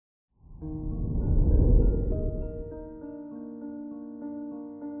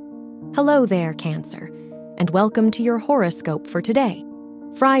Hello there, Cancer, and welcome to your horoscope for today,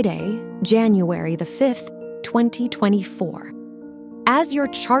 Friday, January the 5th, 2024. As your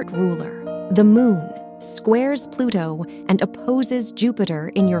chart ruler, the moon squares Pluto and opposes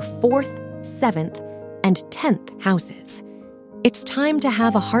Jupiter in your 4th, 7th, and 10th houses. It's time to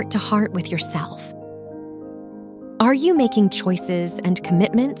have a heart-to-heart with yourself. Are you making choices and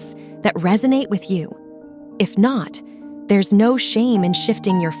commitments that resonate with you? If not, there's no shame in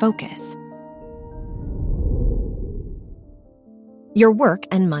shifting your focus. Your work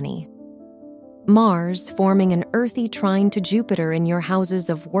and money. Mars, forming an earthy trine to Jupiter in your houses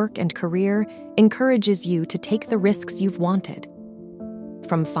of work and career, encourages you to take the risks you've wanted.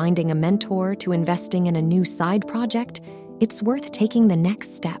 From finding a mentor to investing in a new side project, it's worth taking the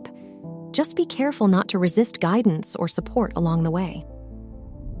next step. Just be careful not to resist guidance or support along the way.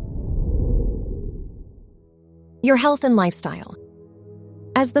 Your health and lifestyle.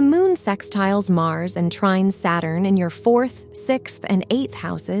 As the moon sextiles Mars and trines Saturn in your 4th, 6th, and 8th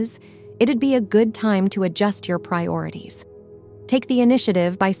houses, it'd be a good time to adjust your priorities. Take the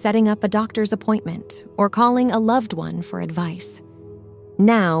initiative by setting up a doctor's appointment or calling a loved one for advice.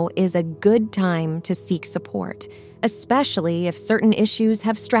 Now is a good time to seek support, especially if certain issues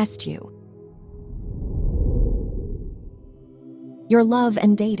have stressed you. Your love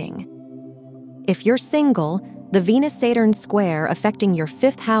and dating. If you're single, the Venus-Saturn square affecting your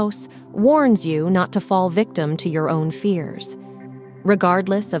 5th house warns you not to fall victim to your own fears.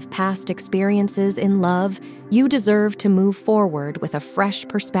 Regardless of past experiences in love, you deserve to move forward with a fresh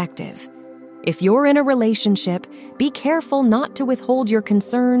perspective. If you're in a relationship, be careful not to withhold your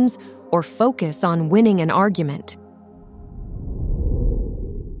concerns or focus on winning an argument.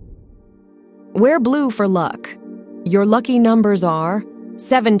 Wear blue for luck. Your lucky numbers are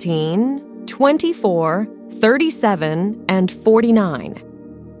 17, 24, 37, and 49.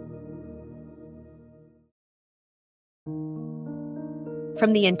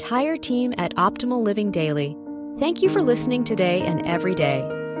 From the entire team at Optimal Living Daily, thank you for listening today and every day.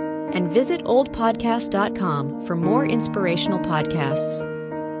 And visit oldpodcast.com for more inspirational podcasts.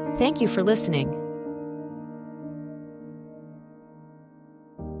 Thank you for listening.